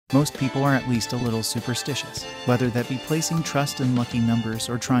Most people are at least a little superstitious, whether that be placing trust in lucky numbers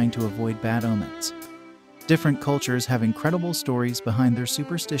or trying to avoid bad omens. Different cultures have incredible stories behind their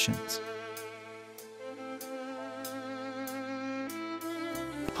superstitions.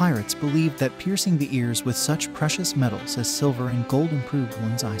 Pirates believed that piercing the ears with such precious metals as silver and gold improved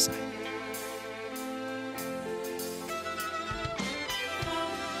one's eyesight.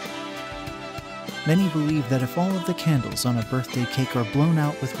 Many believe that if all of the candles on a birthday cake are blown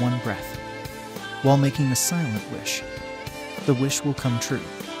out with one breath, while making a silent wish, the wish will come true.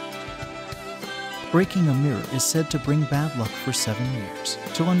 Breaking a mirror is said to bring bad luck for 7 years.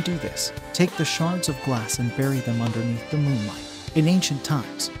 To undo this, take the shards of glass and bury them underneath the moonlight. In ancient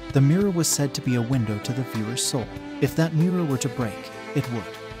times, the mirror was said to be a window to the viewer's soul. If that mirror were to break, it would.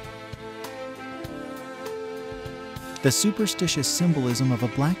 The superstitious symbolism of a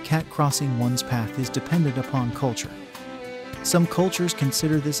black cat crossing one's path is dependent upon culture. Some cultures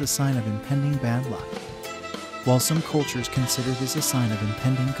consider this a sign of impending bad luck, while some cultures consider this a sign of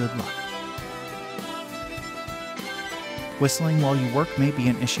impending good luck. Whistling while you work may be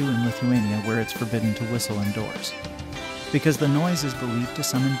an issue in Lithuania, where it's forbidden to whistle indoors, because the noise is believed to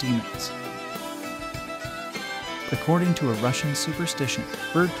summon demons. According to a Russian superstition,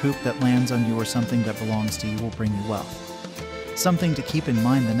 bird poop that lands on you or something that belongs to you will bring you wealth. Something to keep in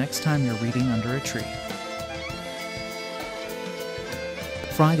mind the next time you're reading under a tree.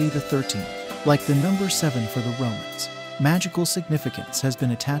 Friday the 13th. Like the number 7 for the Romans, magical significance has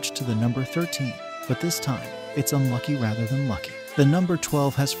been attached to the number 13, but this time, it's unlucky rather than lucky. The number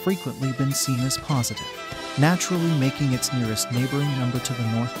 12 has frequently been seen as positive, naturally making its nearest neighboring number to the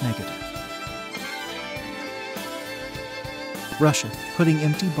north negative. Russia, putting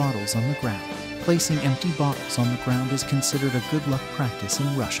empty bottles on the ground. Placing empty bottles on the ground is considered a good luck practice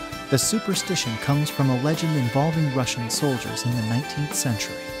in Russia. The superstition comes from a legend involving Russian soldiers in the 19th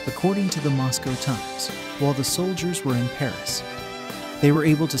century. According to the Moscow Times, while the soldiers were in Paris, they were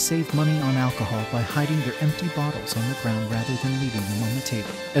able to save money on alcohol by hiding their empty bottles on the ground rather than leaving them on the table,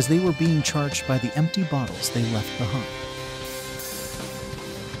 as they were being charged by the empty bottles they left behind.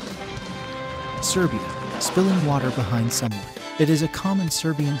 Serbia, spilling water behind someone. It is a common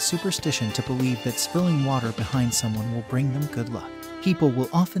Serbian superstition to believe that spilling water behind someone will bring them good luck. People will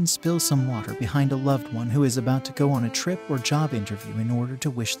often spill some water behind a loved one who is about to go on a trip or job interview in order to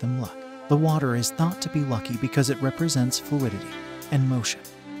wish them luck. The water is thought to be lucky because it represents fluidity and motion.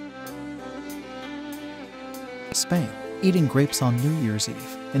 Spain, eating grapes on New Year's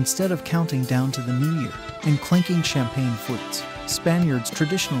Eve instead of counting down to the new year and clinking champagne flutes. Spaniards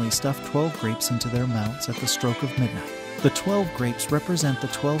traditionally stuff 12 grapes into their mouths at the stroke of midnight. The 12 grapes represent the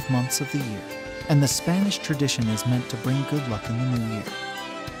 12 months of the year, and the Spanish tradition is meant to bring good luck in the new year.